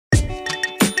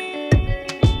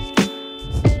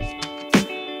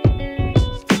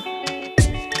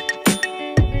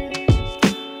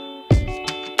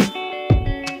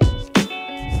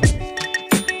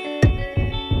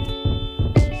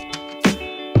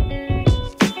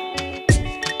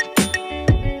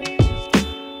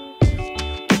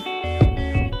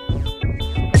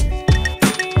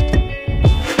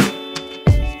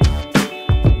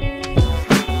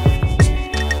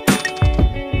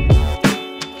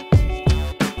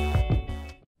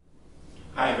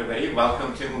everybody.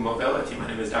 Welcome to Mobility. My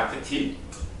name is Dr. T.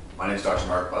 My name is Dr.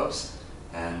 Marc Bubbs,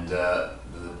 and the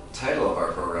title of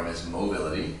our program is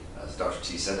Mobility, as Dr.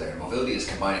 T said there. Mobility is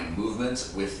combining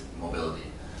movement with mobility.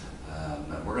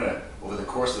 And we're going to, over the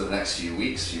course of the next few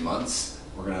weeks, few months,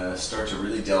 we're going to start to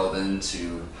really delve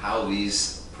into how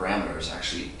these parameters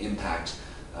actually impact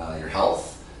your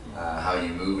health, how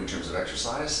you move in terms of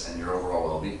exercise, and your overall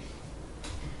well-being.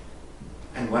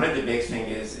 And one of the big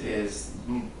things is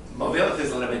mobility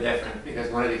is a little bit different,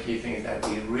 because one of the key things that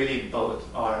we really both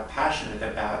are passionate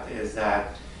about is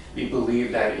that we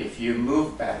believe that if you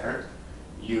move better,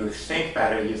 you think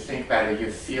better, you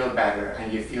feel better,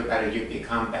 and you feel better, you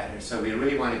become better. So we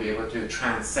really want to be able to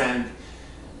transcend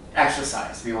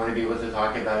exercise. We want to be able to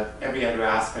talk about every other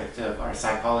aspect of our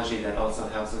psychology that also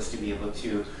helps us to be able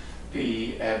to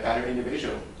be a better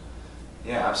individual.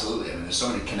 Yeah, absolutely. I mean, there's so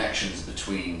many connections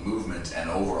between movement and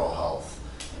overall health.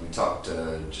 And we talked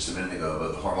just a minute ago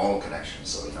about the hormonal connection.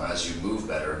 So, as you move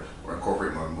better or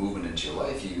incorporate more movement into your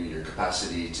life, your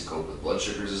capacity to cope with blood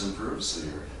sugars is improved. So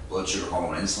your blood sugar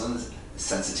hormone insulin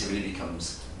sensitivity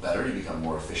becomes better. You become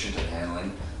more efficient at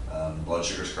handling blood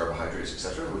sugars, carbohydrates,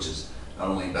 etc., which is not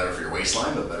only better for your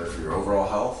waistline, but better for your overall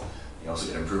health. You also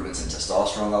get improvements in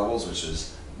testosterone levels, which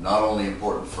is not only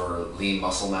important for lean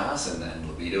muscle mass and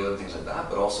libido and things like that,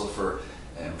 but also for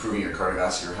improving your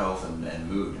cardiovascular health and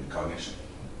mood and cognition.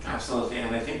 Absolutely,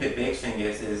 and I think the big thing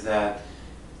is that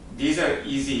these are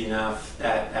easy enough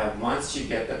that once you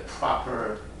get the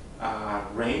proper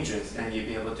ranges, then you'll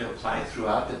be able to apply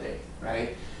throughout the day,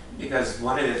 right? Because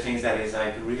one of the things that is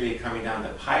like really coming down the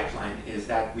pipeline is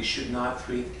that we should not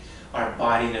treat our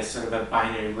body in a sort of a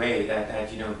binary way,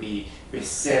 that we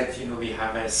sit, we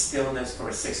have a stillness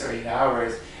for 6 or 8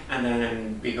 hours, and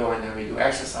then we go and then we do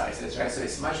exercises, right? So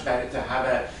it's much better to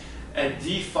have a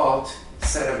default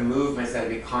set of movements that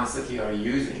we constantly are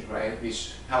using, right?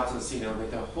 Which helps us,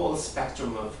 with the whole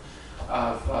spectrum of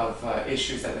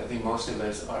issues that I think most of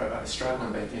us are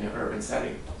struggling with in an urban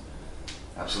setting.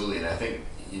 Absolutely, and I think,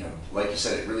 like you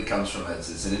said, it really comes from,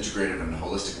 it's an integrative and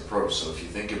holistic approach. So if you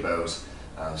think about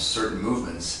certain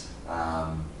movements,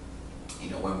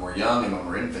 when we're young and when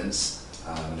we're infants,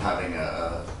 and having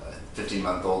a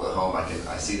 15-month-old at home,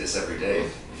 I see this every day.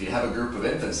 If you have a group of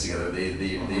infants together,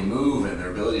 they move, and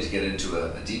their ability to get into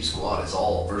a deep squat is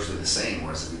all virtually the same.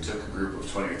 Whereas if we took a group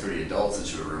of 20 or 30 adults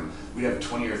into a room, we'd have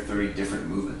 20 or 30 different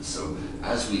movements. So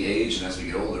as we age and as we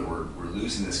get older, we're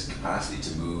losing this capacity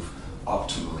to move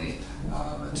optimally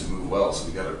and to move well. So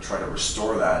we got to try to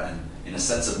restore that and in a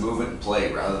sense of movement and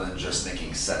play, rather than just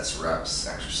thinking sets, reps,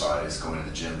 exercise, going to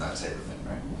the gym, that type of thing,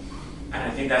 right? And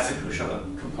I think that's a crucial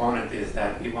component, is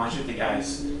that we want you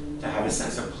guys to have a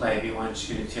sense of play. We want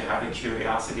you to have a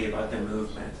curiosity about the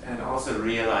movement, and also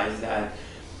realize that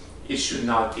it should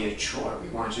not be a chore. We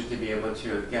want you to be able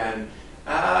to, again,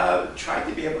 try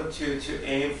to be able to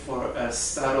aim for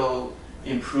subtle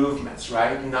improvements,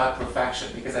 right? Not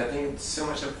perfection, because I think so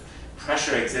much of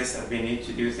pressure exists that we need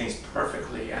to do things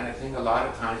perfectly, and I think a lot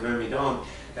of times when we don't,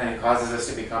 then it causes us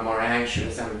to become more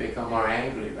anxious and we become more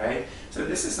angry, right? So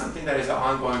this is something that is an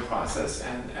ongoing process,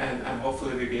 and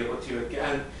hopefully we'll be able to,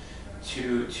 again,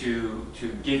 to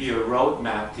give you a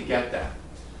roadmap to get that.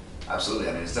 Absolutely.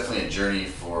 I mean, it's definitely a journey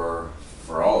for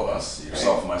all of us,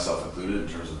 yourself and myself included, in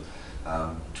terms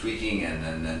of tweaking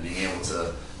and being able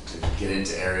to get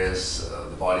into areas of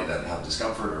the body that have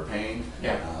discomfort or pain.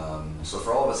 Yeah. So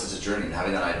for all of us, it's a journey, and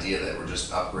having that idea that we're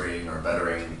just upgrading or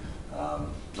bettering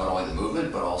not only the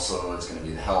movement, but also it's going to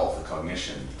be the health, the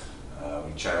cognition.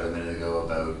 We chatted a minute ago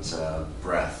about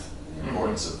breath, the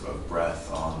importance of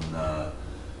breath on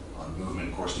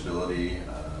movement, core stability,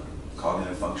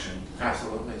 cognitive function.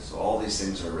 Absolutely. So all these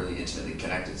things are really intimately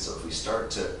connected. So if we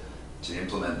start to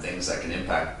implement things that can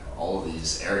impact all of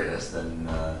these areas, then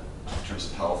in terms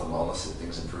of health and wellness,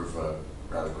 things improve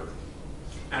rather quickly.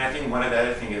 And I think one of the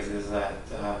other things is that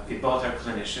we both are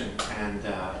clinicians, and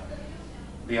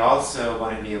we also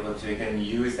want to be able to, again,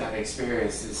 use that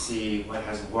experience to see what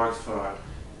has worked for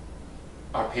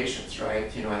our patients,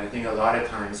 right? And I think a lot of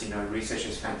times, research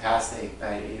is fantastic,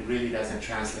 but it really doesn't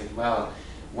translate well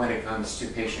when it comes to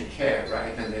patient care,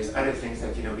 right? And there's other things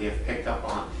that, we have picked up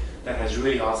on that has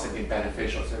really also been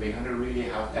beneficial. So we're going to really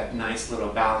have that nice little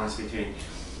balance between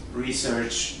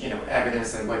research,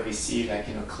 evidence, and what we see,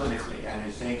 clinically. And I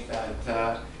think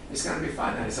that it's going to be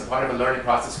fun, and it's a part of a learning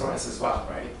process for us as well,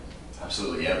 right?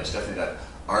 Absolutely, yeah. There's definitely that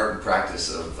art and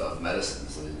practice of medicine.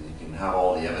 So you can have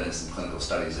all the evidence and clinical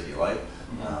studies that you like,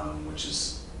 which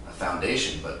is a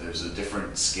foundation, but there's a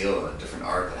different skill and a different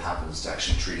art that happens to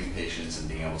actually treating patients and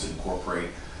being able to incorporate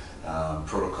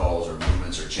protocols or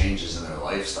movements or changes in their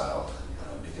lifestyle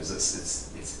because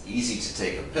it's easy to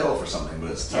take a pill for something,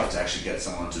 but it's tough to actually get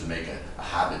someone to make a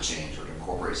habit change or to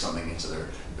incorporate something into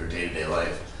their day-to-day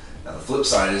life. Now the flip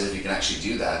side is if you can actually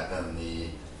do that, then the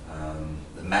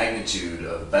magnitude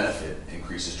of benefit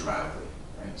increases dramatically,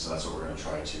 right? So that's what we're going to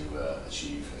try to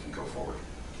achieve as we go forward.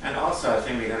 And also, I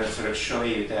think we're going to sort of show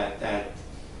you that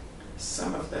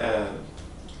some of the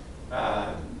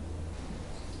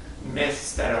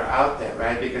myths that are out there,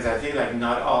 right? Because I feel like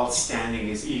not all standing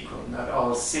is equal, not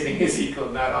all sitting is equal,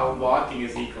 not all walking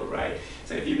is equal, right?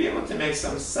 So if you be able to make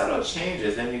some subtle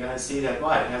changes, then you're going to see that,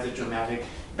 wow, it has a dramatic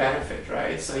benefit,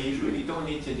 right? So you really don't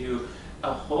need to do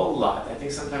a whole lot. I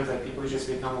think sometimes like people just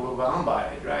become overwhelmed by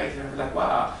it, right? They're like,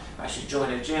 wow, I should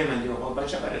join a gym and do a whole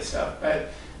bunch of other stuff. But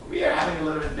we are having a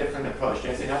little bit different approach.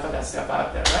 There's enough of that stuff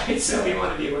out there, right? So we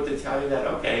want to be able to tell you that,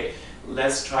 okay,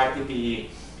 let's try to be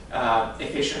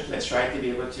efficient. Let's try to be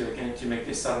able to, again, to make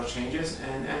these subtle changes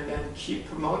and then keep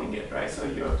promoting it, right? So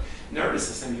your nervous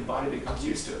system, your body becomes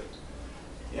used to it.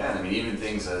 Yeah, and I mean, even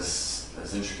things as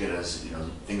intricate as, you know,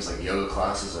 things like yoga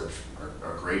classes are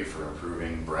great for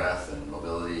improving breath and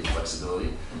mobility and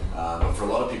flexibility. But for a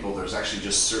lot of people, there's actually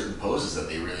just certain poses that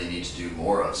they really need to do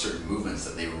more of, certain movements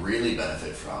that they really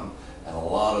benefit from. And a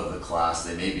lot of the class,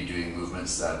 they may be doing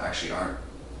movements that actually aren't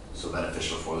so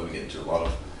beneficial for them. We get into a lot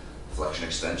of flexion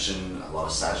extension, a lot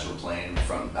of sagittal plane,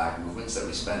 front and back movements that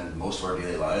we spend most of our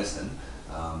daily lives in.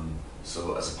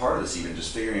 So as a part of this, even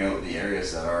just figuring out the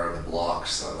areas that are the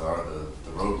blocks, that are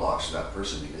the roadblocks for that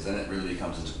person, because then it really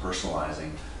comes into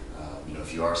personalizing. You know,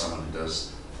 if you are someone who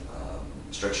does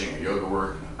stretching or yoga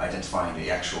work, identifying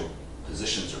the actual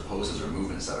positions or poses or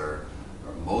movements that are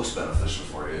most beneficial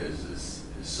for you is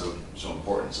so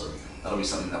important. So that'll be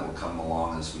something that will come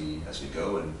along as we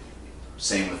go. And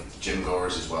same with gym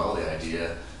goers as well. The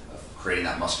idea of creating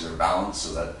that muscular balance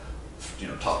so that, you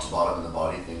know, top to bottom in the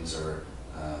body things are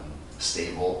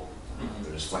stable.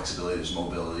 There's flexibility, there's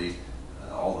mobility,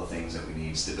 all the things that we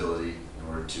need, stability in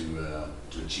order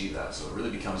to achieve that. So it really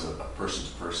becomes a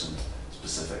person-to-person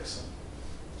specific. So.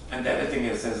 And the other thing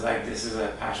is like this is a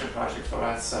passion project for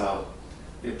us, so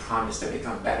we promise to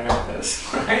become better at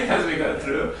this, right, as we go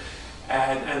through.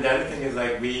 And the other thing is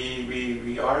like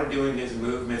we are doing these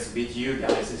movements with you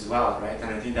guys as well, right?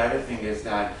 And I think the other thing is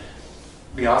that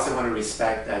we also want to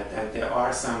respect that there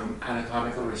are some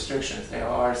anatomical restrictions. There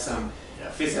are some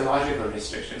physiological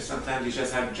restrictions. Sometimes you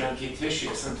just have junky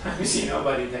tissue. Sometimes, you know,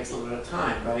 but it takes a little bit of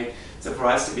time, right? So for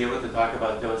us to be able to talk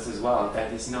about those as well,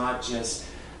 that it's not just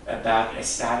about a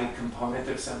static component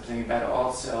of something, but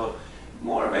also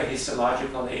more of a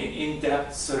histological,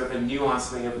 in-depth, sort of a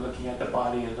nuanced way of looking at the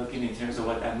body and looking in terms of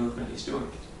what that movement is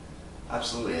doing.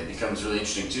 Absolutely, it becomes really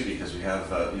interesting too because we have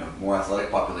you know, more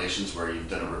athletic populations where you've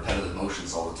done repetitive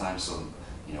motions all the time. So,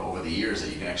 you know, over the years that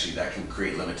you can actually, that can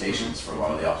create limitations for a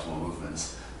lot of the optimal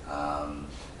movements.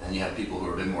 And you have people who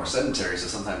are a bit more sedentary, so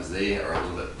sometimes they are a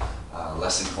little bit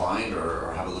less inclined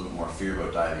or have a little bit more fear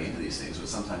about diving into these things. But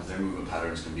sometimes their movement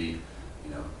patterns can be,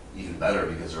 you know, even better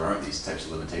because there aren't these types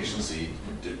of limitations. So you,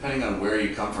 depending on where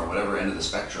you come from, whatever end of the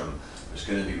spectrum, there's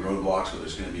going to be roadblocks, but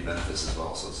there's going to be benefits as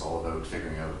well. So it's all about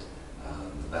figuring out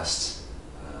the best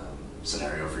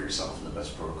scenario for yourself and the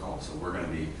best protocol. So we're going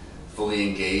to be fully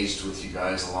engaged with you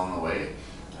guys along the way.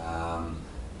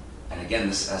 And again,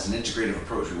 this as an integrative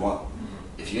approach, we want,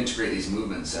 if you integrate these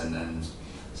movements and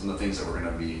some of the things that we're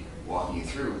going to be walking you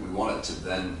through, we want it to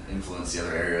then influence the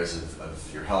other areas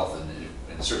of your health, and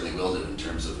it certainly will do in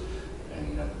terms of,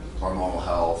 you know, hormonal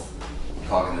health,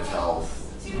 cognitive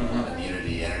health,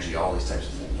 immunity, energy, all these types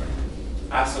of things. Right?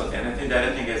 Absolutely, and I think the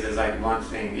other thing is like one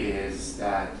thing is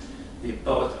that we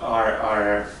both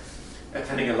are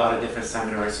attending a lot of different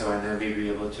seminars, so and then we'll be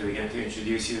able to again to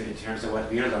introduce you in terms of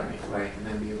what we are learning, right, and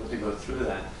then be able to go through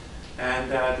that. And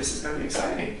this is going to be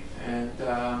exciting, and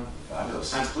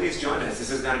please join us. This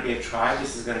is going to be a tribe.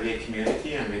 This is going to be a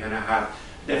community, and we're going to have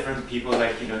different people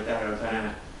like, you know, that are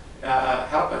going to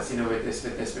help us, you know, with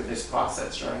this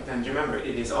process, right? And remember,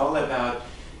 it is all about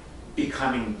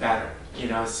becoming better, you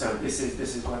know. So this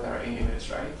is what our aim is,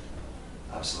 right?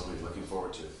 Absolutely, looking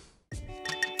forward to it.